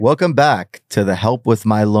Welcome back to the Help with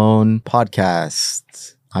My Loan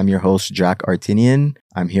podcast. I'm your host, Jack Artinian.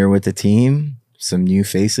 I'm here with the team, some new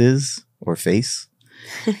faces or face,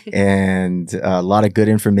 and a lot of good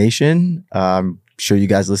information. I'm sure you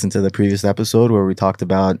guys listened to the previous episode where we talked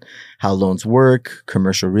about how loans work,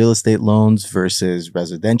 commercial real estate loans versus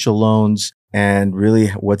residential loans, and really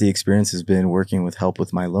what the experience has been working with Help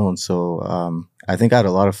with My Loan. So I think I had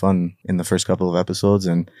a lot of fun in the first couple of episodes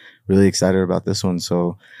and really excited about this one.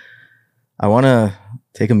 So I want to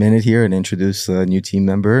take a minute here and introduce a new team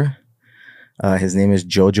member. His name is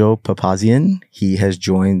Jojo Papazian. He has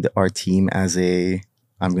joined our team as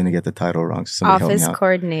I'm going to get the title wrong. So office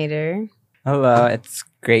coordinator. Hello, it's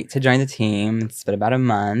great to join the team. It's been about a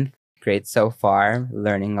month. Great so far,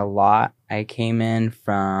 learning a lot. I came in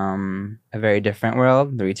from a very different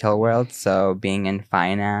world, the retail world. So being in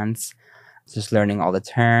finance, just learning all the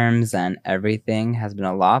terms and everything has been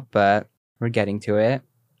a lot, but we're getting to it,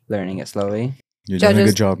 learning it slowly. You're doing a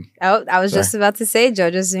good job. Oh, I was just about to say,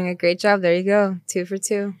 Jojo's doing a great job. There you go. 2 for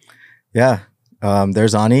 2. Yeah.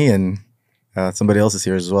 There's Ani and somebody else is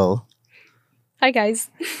here as well. Hi, guys.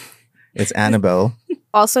 It's Annabelle.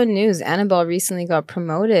 Also news, Annabelle recently got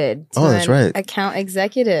promoted to that's right. account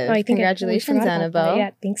executive. Oh, Congratulations, Annabelle.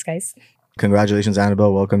 Yeah, thanks, guys. Congratulations,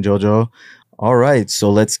 Annabelle. Welcome, Jojo. All right, so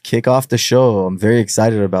let's kick off the show. I'm very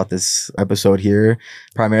excited about this episode here,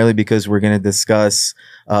 primarily because we're going to discuss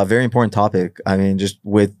a very important topic. I mean, just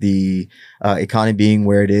with the economy being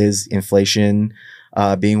where it is, inflation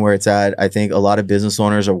being where it's at, I think a lot of business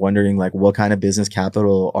owners are wondering, like, what kind of business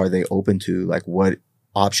capital are they open to? Like, what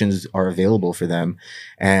options are available for them?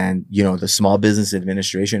 And, you know, the Small Business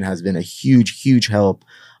Administration has been a huge help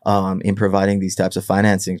in providing these types of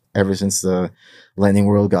financing ever since the lending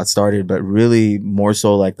world got started, but really more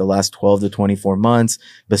so like the last 12 to 24 months,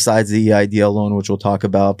 besides the EIDL loan, which we'll talk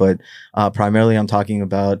about. But primarily I'm talking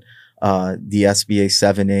about the SBA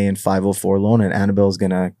 7A and 504 loan, and Annabelle is going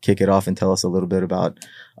to kick it off and tell us a little bit about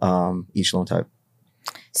each loan type.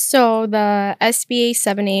 So the SBA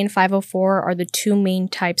 7A and 504 are the two main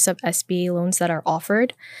types of SBA loans that are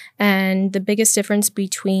offered. And the biggest difference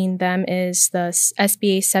between them is the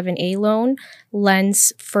SBA 7A loan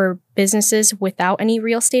lends for businesses without any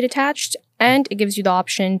real estate attached. And it gives you the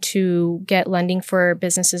option to get lending for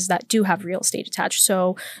businesses that do have real estate attached.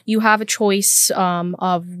 So you have a choice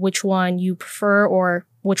of which one you prefer or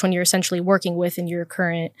which one you're essentially working with in your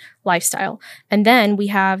current lifestyle. And then we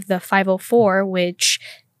have the 504, which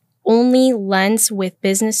only lends with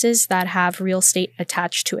businesses that have real estate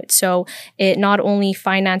attached to it. So it not only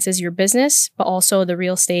finances your business, but also the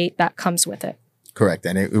real estate that comes with it. Correct.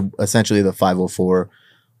 And essentially the 504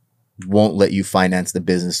 won't let you finance the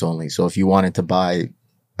business only. So if you wanted to buy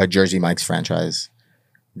a Jersey Mike's franchise,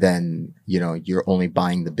 then, you know, you're only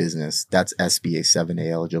buying the business. That's SBA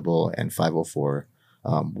 7A eligible, and 504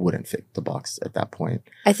 wouldn't fit the box at that point.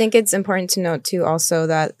 I think it's important to note too also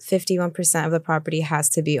that 51% of the property has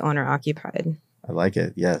to be owner occupied. I like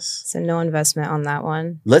it. Yes. So no investment on that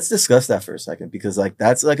one. Let's discuss that for a second, because like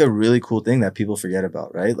that's like a really cool thing that people forget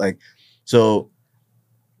about, right? Like, so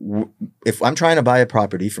if I'm trying to buy a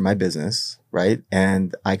property for my business, right,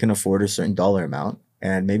 and I can afford a certain dollar amount,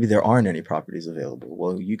 and maybe there aren't any properties available,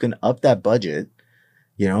 well, you can up that budget.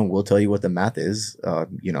 You know, we'll tell you what the math is,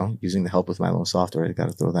 you know, using the Help with My Loan software. I got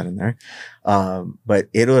to throw that in there. But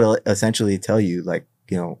it would essentially tell you, like,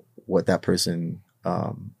 you know, what that person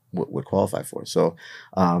would qualify for. So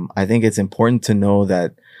I think it's important to know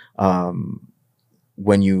that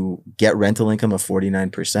when you get rental income of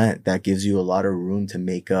 49%, that gives you a lot of room to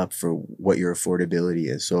make up for what your affordability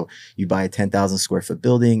is. So you buy a 10,000 square foot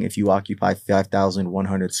building. If you occupy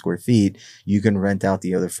 5,100 square feet, you can rent out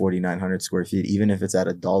the other 4,900 square feet. Even if it's at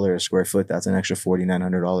 $1 a square foot, that's an extra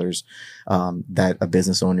 $4,900 that a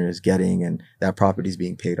business owner is getting, and that property is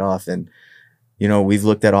being paid off. And, you know, we've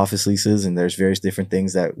looked at office leases, and there's various different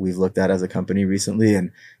things that we've looked at as a company recently.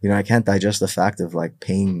 And, you know, I can't digest the fact of like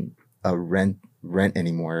paying a rent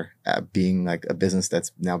anymore, being like a business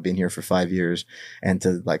that's now been here for 5 years, and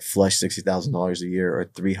to like flush $60,000 a year or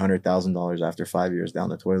 $300,000 after 5 years down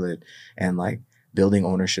the toilet. And like building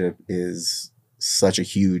ownership is such a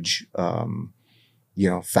huge, you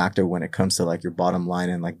know, factor when it comes to like your bottom line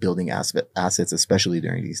and like building assets, especially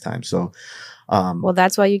during these times. So, well,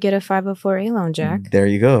 that's why you get a 504A loan, Jack. There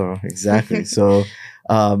you go. Exactly. So,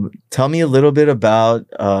 tell me a little bit about,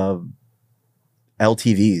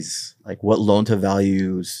 LTVs, like what loan to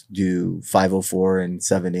values do 504 and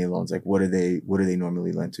 7A loans, like what do they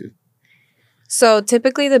normally lend to? So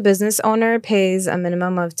typically the business owner pays a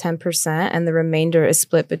minimum of 10% and the remainder is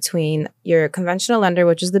split between your conventional lender,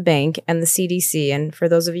 which is the bank, and the CDC. And for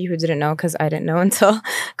those of you who didn't know, because I didn't know until a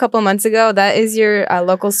couple of months ago, that is your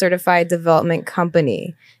local certified development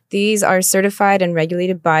company. These are certified and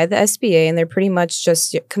regulated by the SBA, and they're pretty much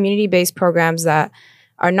just community-based programs that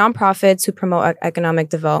are nonprofits who promote economic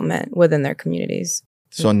development within their communities.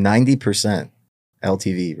 So 90%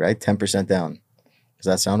 LTV, right? 10% down.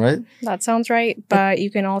 Does that sound right? That sounds right. But you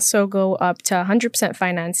can also go up to 100%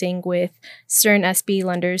 financing with certain SBA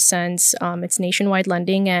lenders since it's nationwide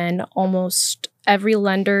lending and almost every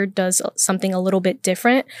lender does something a little bit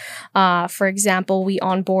different. For example, we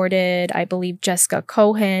onboarded, I believe, Jessica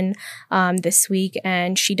Cohen this week,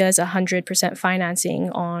 and she does 100% financing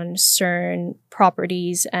on certain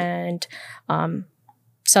properties and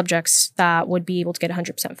subjects that would be able to get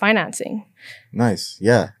 100% financing. Nice.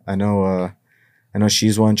 Yeah, I know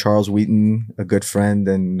she's one. Charles Wheaton, a good friend,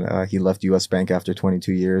 and he left U.S. Bank after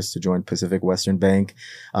 22 years to join Pacific Western Bank.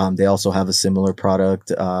 They also have a similar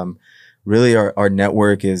product. Really, our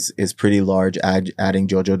network is pretty large. Adding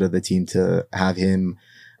Jojo to the team to have him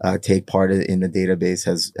take part in the database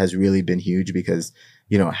has really been huge because,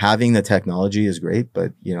 having the technology is great,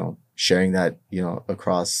 but, sharing that,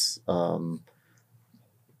 across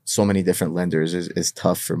so many different lenders is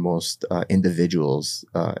tough for most individuals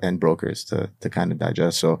and brokers to kind of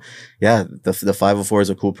digest. So yeah, the 504 is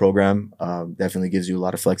a cool program. Definitely gives you a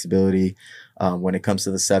lot of flexibility. When it comes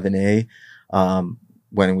to the 7A,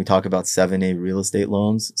 when we talk about 7A real estate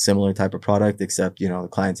loans, similar type of product, except, the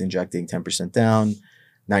client's injecting 10% down,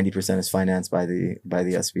 90% is financed by the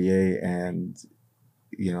SBA, and,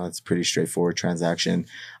 it's a pretty straightforward transaction.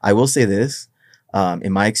 I will say this.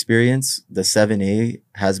 In my experience, the 7A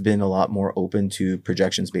has been a lot more open to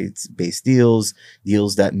projections-based deals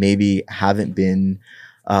that maybe haven't been,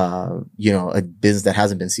 a business that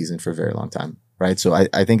hasn't been seasoned for a very long time, right? So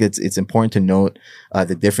I think it's important to note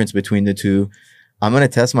the difference between the two. I'm going to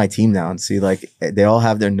test my team now and see, they all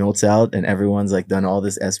have their notes out and everyone's done all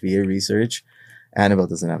this SBA research. Annabelle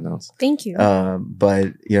doesn't have notes. Thank you.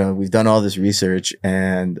 But, we've done all this research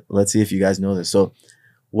and let's see if you guys know this. So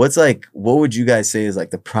what would you guys say is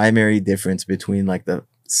the primary difference between the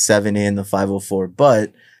 7A and the 504,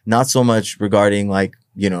 but not so much regarding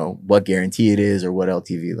what guarantee it is or what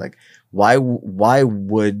LTV? Why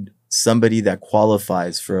would somebody that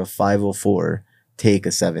qualifies for a 504 take a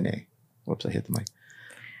 7A? Whoops, I hit the mic.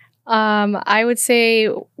 I would say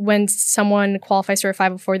when someone qualifies for a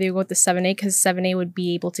 504, they go with the 7A because 7A would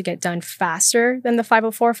be able to get done faster than the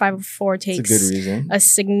 504. 504 takes That's a good reason. A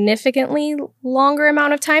significantly longer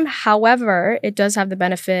amount of time. However, it does have the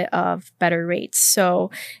benefit of better rates. So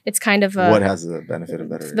it's kind of what has the benefit of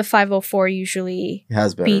better rates? The 504 usually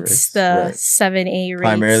has better beats rates. the Right. 7A rates.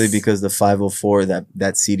 Primarily because the 504, that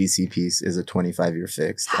CDC piece is a 25-year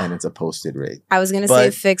fixed and it's a posted rate. I was going to say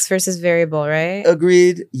fixed versus variable, right?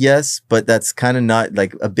 Agreed. Yes, but that's kind of not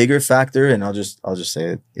a bigger factor, and I'll just say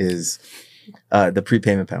it is the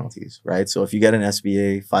prepayment penalties, right? So if you get an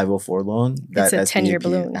SBA 504 loan, that it's a 10-year SBA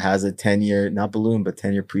balloon. has a 10-year, not balloon, but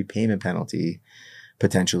 10-year prepayment penalty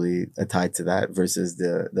potentially tied to that versus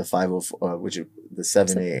the 504, which the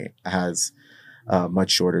 7A has a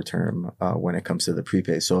much shorter term when it comes to the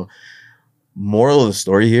prepay. So moral of the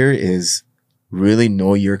story here is really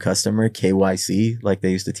know your customer, KYC, like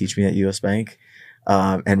they used to teach me at US Bank.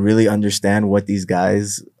 And really understand what these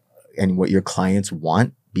guys and what your clients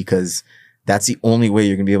want, because that's the only way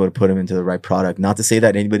you're going to be able to put them into the right product. Not to say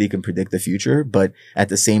that anybody can predict the future, but at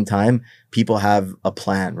the same time, people have a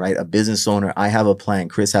plan, right? A business owner, I have a plan.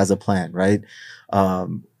 Chris has a plan, right?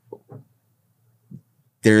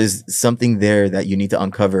 There is something there that you need to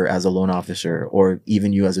uncover as a loan officer, or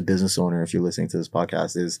even you as a business owner, if you're listening to this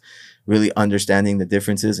podcast, is really understanding the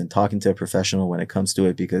differences and talking to a professional when it comes to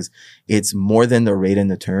it, because it's more than the rate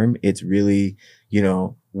and the term. It's really,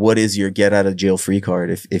 what is your get out of jail free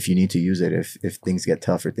card if you need to use it, if things get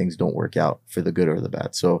tough or things don't work out for the good or the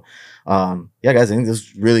bad. So, yeah, guys, I think this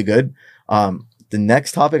is really good. The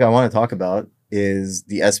next topic I want to talk about is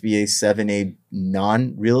the SBA 7A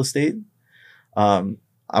non-real estate.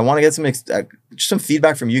 I want to get some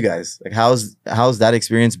feedback from you guys. How's that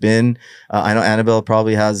experience been? I know Annabelle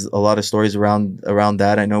probably has a lot of stories around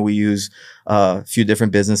that. I know we use a few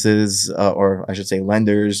different businesses, or I should say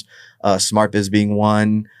lenders, SmartBiz being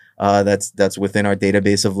one, that's within our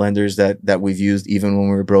database of lenders that we've used even when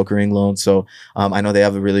we were brokering loans. So I know they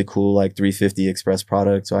have a really cool 350 Express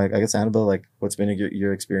product. So I guess Annabelle, what's been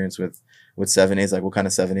your experience with with 7As, like what kind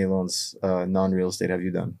of 7A loans, non-real estate have you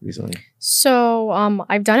done recently? So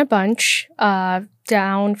I've done a bunch,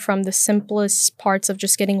 down from the simplest parts of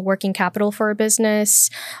just getting working capital for a business,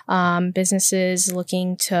 businesses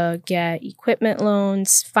looking to get equipment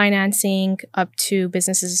loans, financing, up to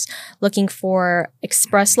businesses looking for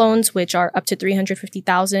express loans, which are up to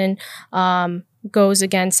 $350,000. Goes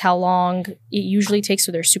against how long it usually takes,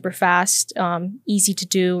 so they're super fast, easy to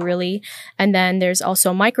do, really. And then there's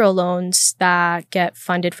also micro loans that get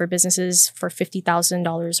funded for businesses for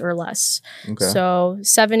 $50,000 or less. Okay. So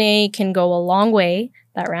 7A can go a long way.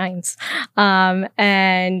 That rhymes.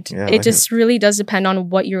 And Yeah, I it like just really does depend on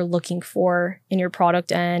what you're looking for in your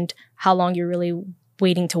product and how long you're really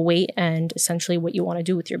waiting to wait, and essentially what you want to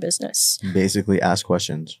do with your business. Basically ask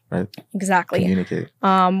questions, right? Exactly. Communicate.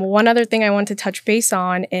 One other thing I want to touch base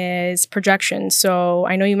on is projections. So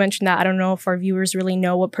I know you mentioned that. I don't know if our viewers really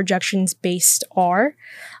know what projections based are,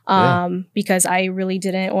 because I really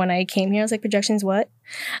didn't when I came here. I was like, projections what?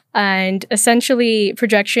 And essentially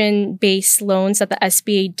projection based loans that the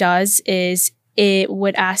SBA does is it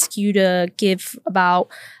would ask you to give about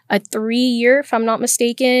a 3-year, if I'm not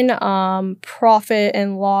mistaken, profit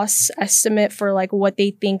and loss estimate for like what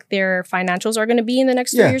they think their financials are going to be in the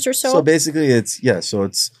next 3 years or so. So basically it's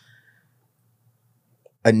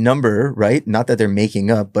a number, right? Not that they're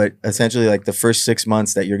making up, but essentially like the first 6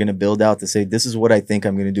 months that you're going to build out to say, this is what I think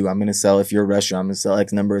I'm going to do. I'm going to sell, if you're a restaurant, I'm going to sell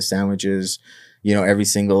X number of sandwiches, every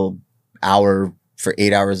single hour for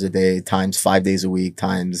 8 hours a day times 5 days a week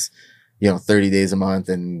times 30 days a month,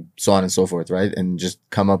 and so on and so forth, right? And just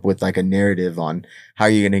come up with like a narrative on how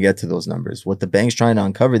you're going to get to those numbers. What the bank's trying to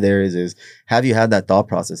uncover there is have you had that thought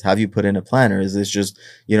process? Have you put in a plan? Or is this just,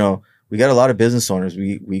 we got a lot of business owners.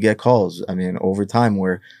 We get calls, over time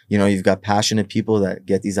where, you've got passionate people that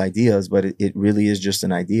get these ideas, but it really is just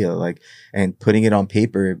an idea. And putting it on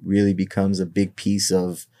paper, it really becomes a big piece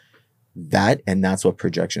of that. And that's what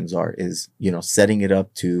projections are, is, setting it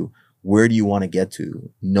up to, where do you want to get to,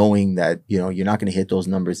 knowing that, you're not going to hit those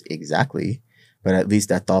numbers exactly, but at least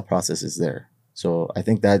that thought process is there. So I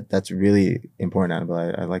think that's really important,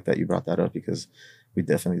 Annabelle. I like that you brought that up, because we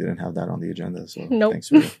definitely didn't have that on the agenda. So thanks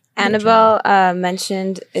for Annabelle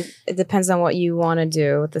mentioned it depends on what you want to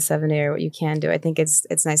do with the 7A or what you can do. I think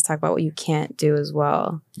it's nice to talk about what you can't do as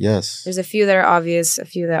well. Yes. There's a few that are obvious, a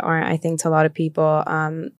few that aren't, I think, to a lot of people.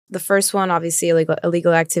 The first one, obviously,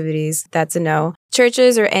 illegal activities. That's a no.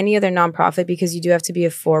 Churches or any other nonprofit, because you do have to be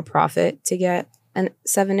a for-profit to get a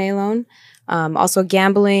 7A loan. Also,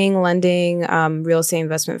 gambling, lending, real estate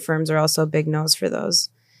investment firms are also big no's for those.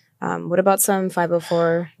 What about some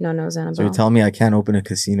 504 no-nos, Annabelle? So you're telling me I can't open a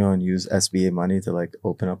casino and use SBA money to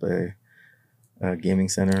open up a gaming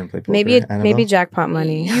center and play poker? Maybe jackpot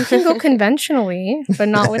money. You can go conventionally, but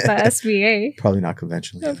not with the SBA. Probably not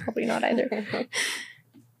conventionally. No, probably not either.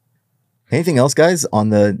 Anything else, guys, on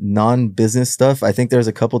the non-business stuff? I think there's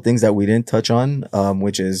a couple things that we didn't touch on,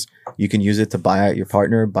 which is you can use it to buy out your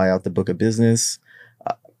partner, buy out the book of business,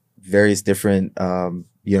 various different,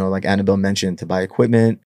 like Annabelle mentioned, to buy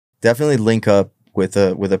equipment. Definitely link up with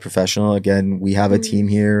a professional. Again, we have a team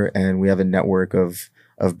here, and we have a network of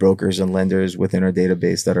brokers and lenders within our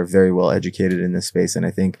database that are very well educated in this space. And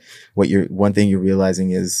I think one thing you're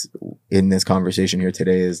realizing is in this conversation here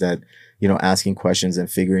today is that, asking questions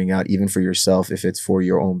and figuring out, even for yourself, if it's for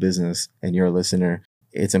your own business and you're a listener,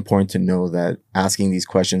 it's important to know that asking these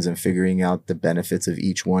questions and figuring out the benefits of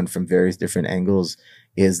each one from various different angles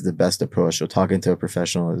is the best approach. So talking to a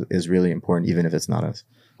professional is really important, even if it's not us.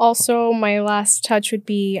 Also, my last touch would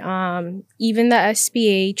be even the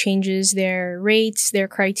SBA changes their rates, their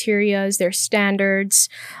criterias, their standards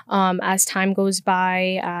as time goes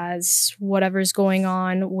by, as whatever's going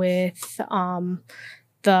on with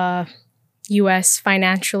the U.S.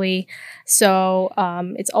 financially. So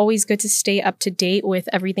it's always good to stay up to date with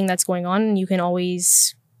everything that's going on. And you can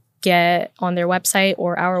always get on their website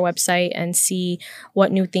or our website and see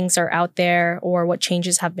what new things are out there or what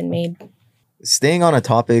changes have been made. Staying on a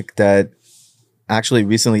topic that actually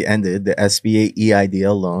recently ended, the SBA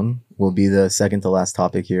EIDL loan will be the second to last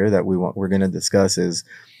topic here that we're going to discuss. Is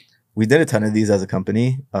we did a ton of these as a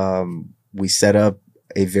company. We set up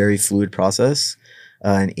a very fluid process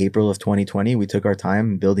in April of 2020. We took our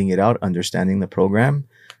time building it out, understanding the program,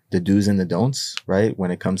 the do's and the don'ts, right?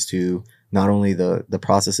 When it comes to not only the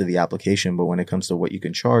process of the application, but when it comes to what you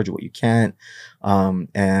can charge, what you can't.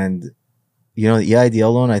 And, the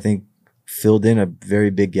EIDL loan, I think, filled in a very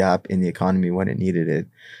big gap in the economy when it needed it.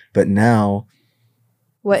 But now...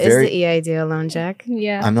 What is the EIDL loan, Jack?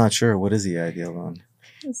 Yeah. I'm not sure. What is the EIDL loan?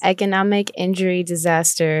 Economic Injury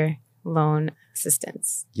Disaster Loan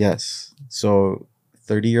Assistance. Yes. So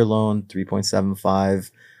 30-year loan,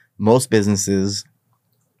 3.75. Most businesses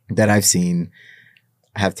that I've seen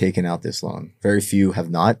have taken out this loan. Very few have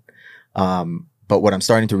not. But what I'm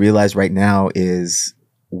starting to realize right now is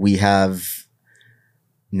we have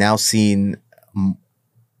now seen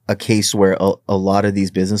a case where a lot of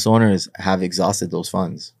these business owners have exhausted those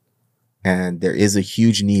funds. And there is a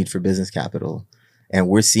huge need for business capital. And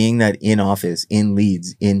we're seeing that in office, in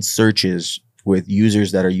leads, in searches with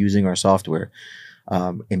users that are using our software.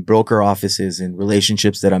 In broker offices, in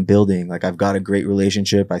relationships that I'm building. Like I've got a great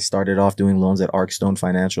relationship. I started off doing loans at Arcstone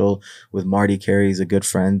Financial with Marty Carey. He's a good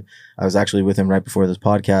friend. I was actually with him right before this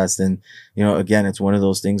podcast. And, again, it's one of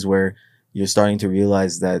those things where you're starting to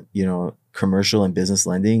realize that, commercial and business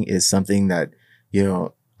lending is something that,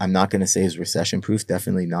 I'm not going to say is recession proof.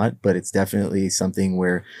 Definitely not. But it's definitely something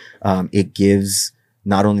where it gives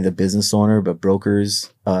not only the business owner, but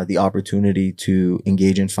brokers, the opportunity to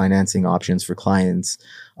engage in financing options for clients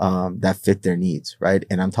that fit their needs, right?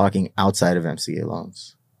 And I'm talking outside of MCA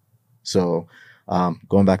loans. So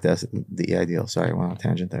going back to the EIDL, sorry, I went on a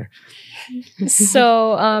tangent there.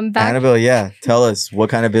 So Annabelle, yeah, tell us what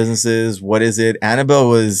kind of businesses, what is it? Annabelle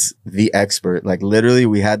was the expert. Like literally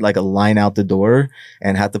we had like a line out the door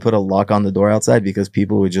and had to put a lock on the door outside because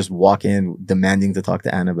people would just walk in demanding to talk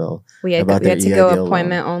to Annabelle. We had to go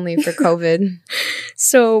appointment only for COVID.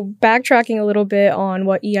 So backtracking a little bit on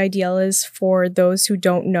what EIDL is for those who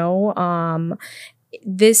don't know,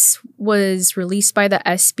 this was released by the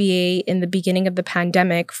SBA in the beginning of the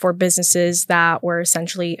pandemic for businesses that were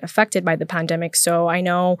essentially affected by the pandemic. So I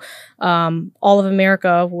know all of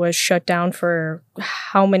America was shut down for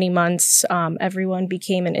how many months. Everyone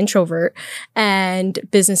became an introvert and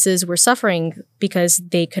businesses were suffering because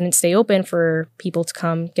they couldn't stay open for people to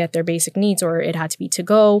come get their basic needs, or it had to be to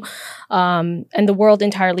go. And the world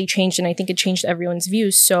entirely changed, and I think it changed everyone's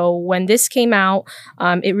views. So when this came out,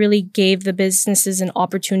 it really gave the businesses an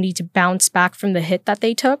opportunity to bounce back from the hit that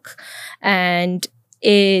they took. And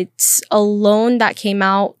it's a loan that came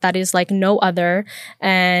out that is like no other.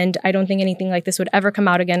 And I don't think anything like this would ever come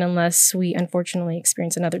out again unless we unfortunately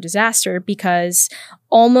experience another disaster, because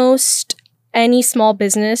almost any small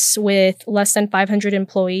business with less than 500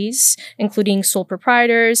 employees, including sole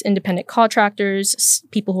proprietors, independent contractors,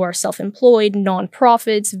 people who are self-employed,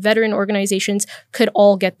 nonprofits, veteran organizations, could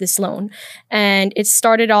all get this loan. And it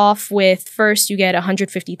started off with, first you get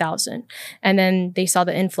 $150,000, and then they saw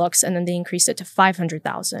the influx, and then they increased it to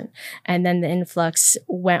 $500,000, and then the influx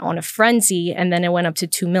went on a frenzy, and then it went up to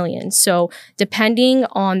 $2 million. So depending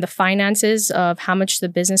on the finances of how much the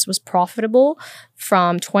business was profitable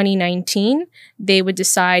from 2019, they would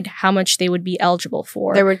decide how much they would be eligible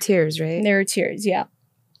for. There were tiers, right? There were tiers, yeah.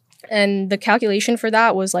 And the calculation for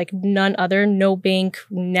that was like none other. No bank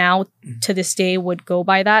now to this day would go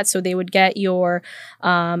by that. So they would get your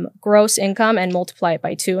gross income and multiply it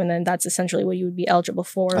by 2. And then that's essentially what you would be eligible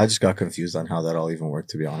for. I just got confused on how that all even worked,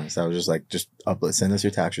 to be honest. I was just like, send us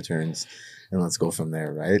your tax returns and let's go from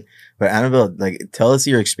there, right? But Annabelle, like, tell us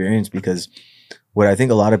your experience, because what I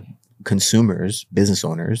think a lot of consumers, business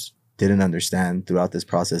owners, didn't understand throughout this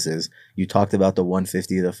process is you talked about the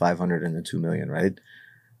 150, the 500, and the 2 million, right?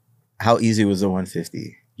 How easy was the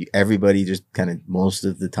 150? Everybody just kind of most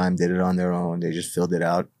of the time did it on their own. They just filled it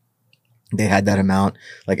out. They had that amount.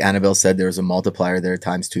 Like Annabelle said, there was a multiplier there,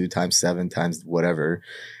 times 2, times 7, times whatever.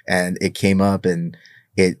 And it came up and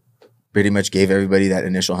it pretty much gave everybody that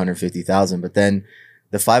initial 150,000. But then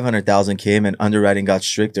the 500,000 came and underwriting got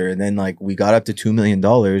stricter. And then like we got up to $2 million,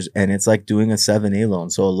 and it's like doing a 7A loan.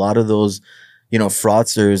 So a lot of those,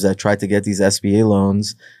 fraudsters that tried to get these SBA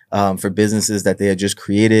loans for businesses that they had just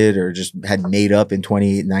created or just had made up in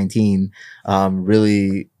 2019,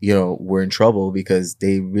 really, were in trouble because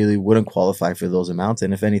they really wouldn't qualify for those amounts.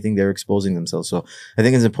 And if anything, they're exposing themselves. So I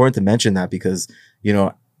think it's important to mention that because,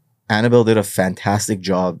 Annabelle did a fantastic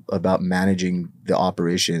job about managing the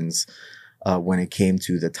operations when it came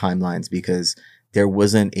to the timelines, because there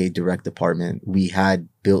wasn't a direct department. We had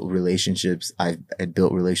built relationships. I had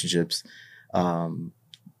built relationships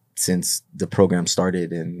since the program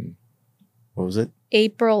started in, what was it?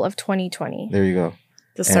 April of 2020. There you go.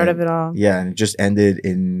 The start of it all. Yeah, and it just ended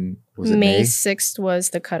in, was it May? May 6th was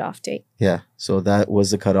the cutoff date. Yeah, so that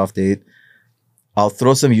was the cutoff date. I'll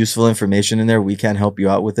throw some useful information in there. We can't help you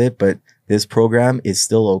out with it, but this program is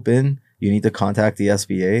still open. You need to contact the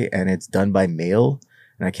SBA, and it's done by mail.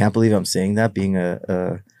 And I can't believe I'm saying that, being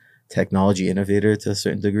a technology innovator to a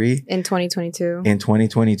certain degree. In 2022. In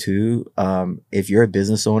 2022, if you're a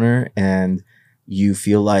business owner and you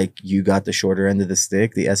feel like you got the shorter end of the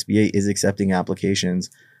stick, the SBA is accepting applications.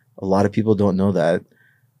 A lot of people don't know that.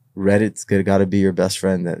 Reddit's got to be your best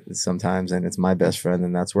friend that sometimes, and it's my best friend.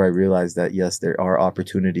 And that's where I realized that, yes, there are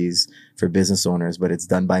opportunities for business owners, but it's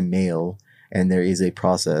done by mail and there is a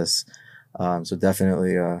process. So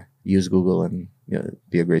definitely use Google, and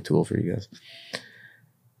be a great tool for you guys.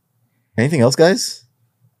 Anything else, guys?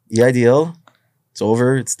 EIDL, it's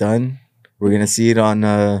over. It's done. We're going to see it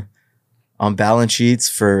on balance sheets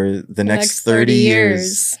for the next 30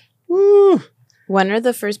 years. Woo! When are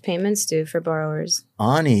the first payments due for borrowers?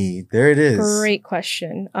 Ani, there it is. Great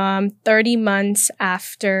question. 30 months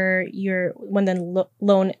after when the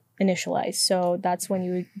loan initialized. So that's when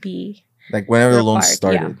you would be like whenever the loan required,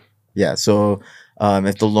 started. Yeah. So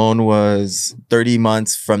if the loan was 30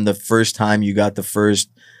 months from the first time you got the first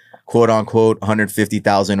quote unquote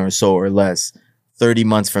 150,000 or so or less, 30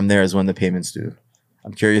 months from there is when the payments due.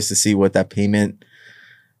 I'm curious to see what that payment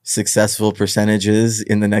successful percentage is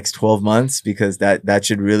in the next 12 months, because that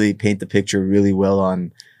should really paint the picture really well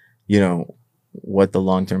on, what the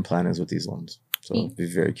long-term plan is with these loans. So I'll be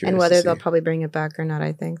very curious. And whether they'll probably bring it back or not,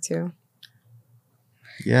 I think too.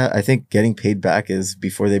 Yeah, I think getting paid back is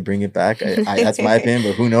before they bring it back. That's my opinion,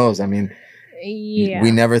 but who knows? I mean,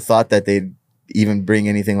 we never thought that they'd even bring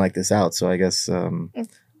anything like this out. So I guess,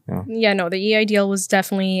 Yeah, no, the EIDL was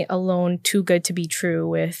definitely a loan too good to be true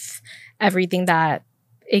with everything that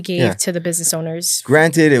it gave to the business owners.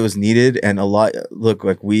 Granted, it was needed, and a lot. Look,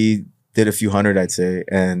 like we did a few hundred, I'd say,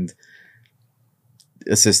 and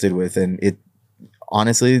assisted with, and it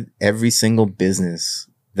honestly, every single business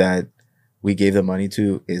that we gave the money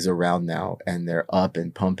to is around now, and they're up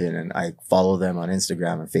and pumping, and I follow them on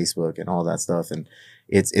Instagram and Facebook and all that stuff, and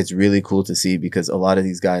it's really cool to see, because a lot of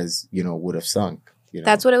these guys, would have sunk.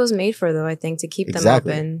 That's what it was made for, though, I think, to keep them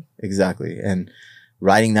open. Exactly. And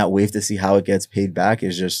riding that wave to see how it gets paid back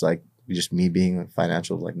is just me being a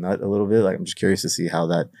financial nut a little bit. Like, I'm just curious to see how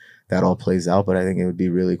that all plays out. But I think it would be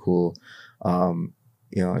really cool,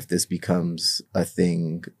 if this becomes a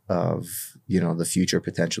thing of, the future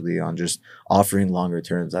potentially on just offering longer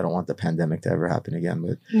terms. I don't want the pandemic to ever happen again,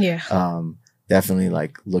 but definitely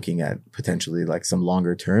looking at potentially some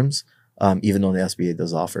longer terms. Even though the SBA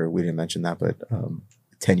does offer, we didn't mention that, but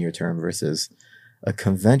 10-year term versus a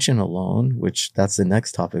conventional loan, which that's the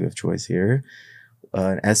next topic of choice here.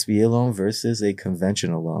 An SBA loan versus a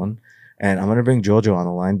conventional loan. And I'm going to bring Jojo on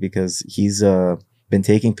the line because he's been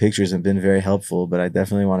taking pictures and been very helpful, but I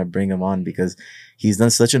definitely want to bring him on because he's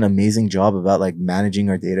done such an amazing job about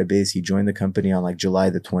managing our database. He joined the company on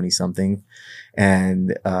July the 20 something,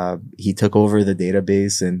 and he took over the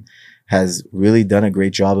database and has really done a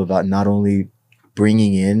great job about not only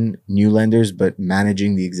bringing in new lenders, but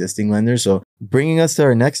managing the existing lenders. So bringing us to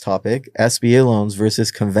our next topic, SBA loans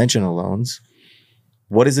versus conventional loans.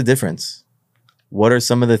 What is the difference? What are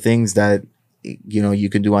some of the things that, you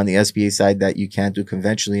can do on the SBA side that you can't do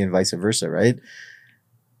conventionally, and vice versa, right?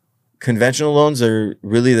 Conventional loans are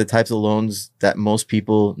really the types of loans that most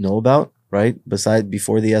people know about, right?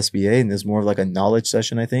 Before the SBA, and there's more of a knowledge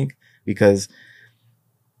session, I think, because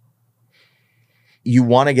you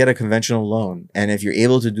want to get a conventional loan. And if you're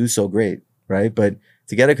able to do so, great, right? But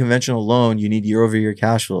to get a conventional loan, you need year-over-year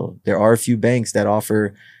cash flow. There are a few banks that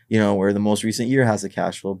offer, where the most recent year has a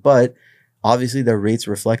cash flow, but obviously their rates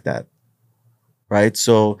reflect that, right?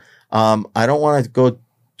 So I don't want to go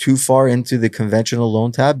too far into the conventional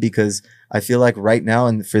loan tab, because I feel like right now,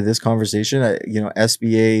 and for this conversation,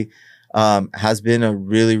 SBA has been a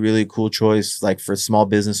really, really cool choice, for small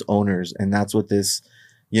business owners. And that's what this,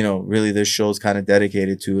 really this show's kind of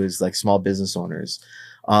dedicated to, is small business owners.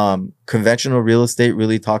 Conventional real estate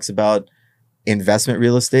really talks about investment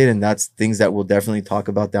real estate, and that's things that we'll definitely talk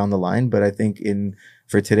about down the line. But I think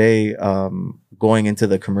for today, going into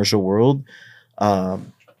the commercial world,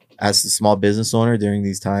 as a small business owner during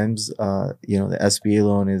these times, the SBA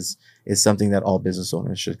loan is something that all business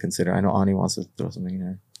owners should consider. I know Ani wants to throw something in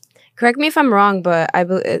there. Correct me if I'm wrong, but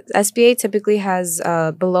SBA typically has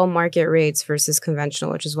below market rates versus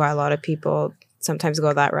conventional, which is why a lot of people sometimes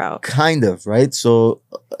go that route. Kind of, right? So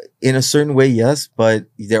in a certain way, yes, but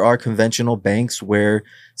there are conventional banks where,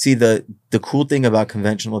 see, the cool thing about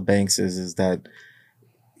conventional banks is that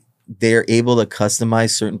they're able to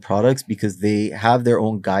customize certain products because they have their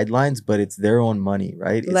own guidelines, but it's their own money,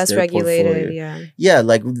 right? It's less regulated, yeah. Yeah,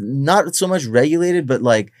 not so much regulated, but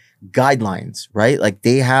guidelines, right?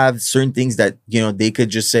 They have certain things that, they could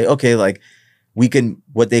just say, okay, we can,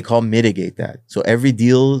 what they call, mitigate that. So every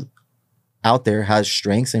deal out there has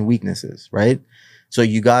strengths and weaknesses, right? So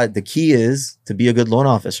the key is to be a good loan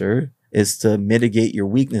officer is to mitigate your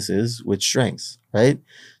weaknesses with strengths, right?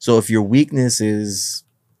 So if your weakness is,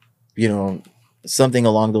 something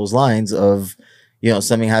along those lines of,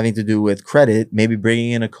 something having to do with credit, maybe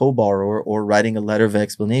bringing in a co-borrower or writing a letter of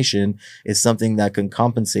explanation is something that can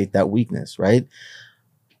compensate that weakness, right?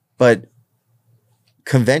 But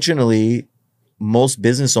conventionally, most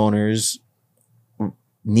business owners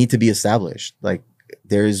need to be established. Like,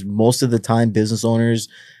 there's most of the time business owners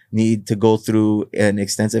need to go through an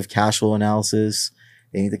extensive cash flow analysis.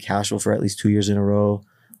 They need to cash flow for at least 2 years in a row.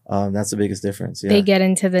 That's the biggest difference. Yeah. They get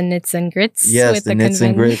into the nits and grits. Yes, with the nits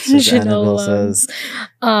and grits, as Annabelle loans.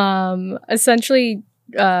 Essentially,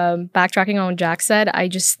 backtracking on what Jack said, I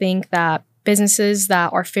just think that businesses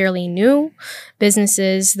that are fairly new,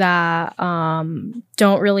 businesses that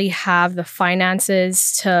don't really have the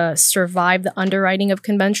finances to survive the underwriting of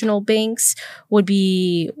conventional banks would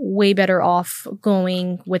be way better off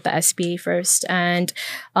going with the SBA first. And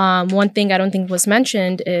one thing I don't think was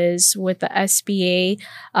mentioned is with the SBA,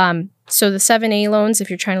 so the 7A loans, if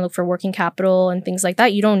you're trying to look for working capital and things like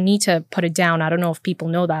that, you don't need to put it down. I don't know if people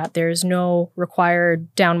know that. There's no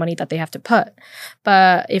required down money that they have to put.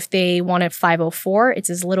 But if they want it 504, it's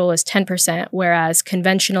as little as 10%, whereas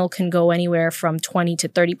conventional can go anywhere from 20 to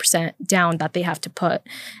 30% down that they have to put.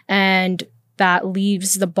 And that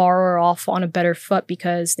leaves the borrower off on a better foot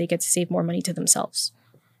because they get to save more money to themselves.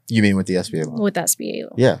 You mean with the SBA loan? With the SBA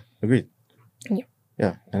loan. Yeah, agreed.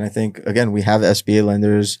 Yeah. And I think, again, we have SBA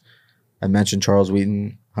lenders. I mentioned Charles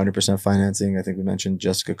Wheaton, 100% financing. I think we mentioned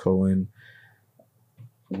Jessica Cohen.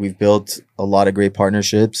 We've built a lot of great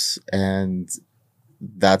partnerships, and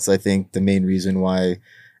that's, I think, the main reason why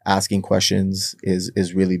asking questions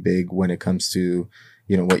is really big when it comes to,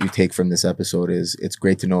 what you take from this episode is it's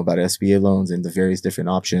great to know about SBA loans and the various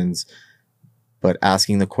different options, but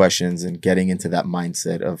asking the questions and getting into that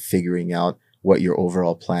mindset of figuring out what your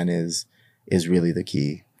overall plan is really the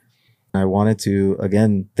key. I wanted to,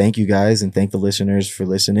 again, thank you guys and thank the listeners for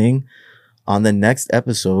listening. On the next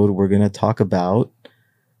episode, we're going to talk about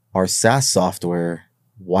our SaaS software.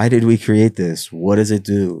 Why did we create this? What does it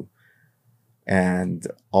do? And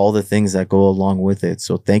all the things that go along with it.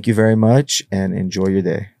 So thank you very much and enjoy your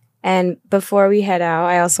day. And before we head out,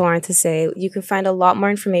 I also wanted to say you can find a lot more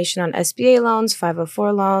information on SBA loans,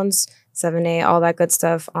 504 loans, 7A, all that good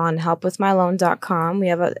stuff on helpwithmyloan.com. We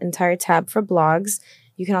have an entire tab for blogs.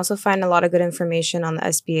 You can also find a lot of good information on the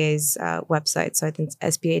SBA's website. So I think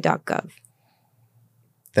it's sba.gov.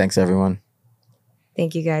 Thanks, everyone.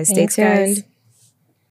 Thank you, guys. Thanks, Stay tuned. guys.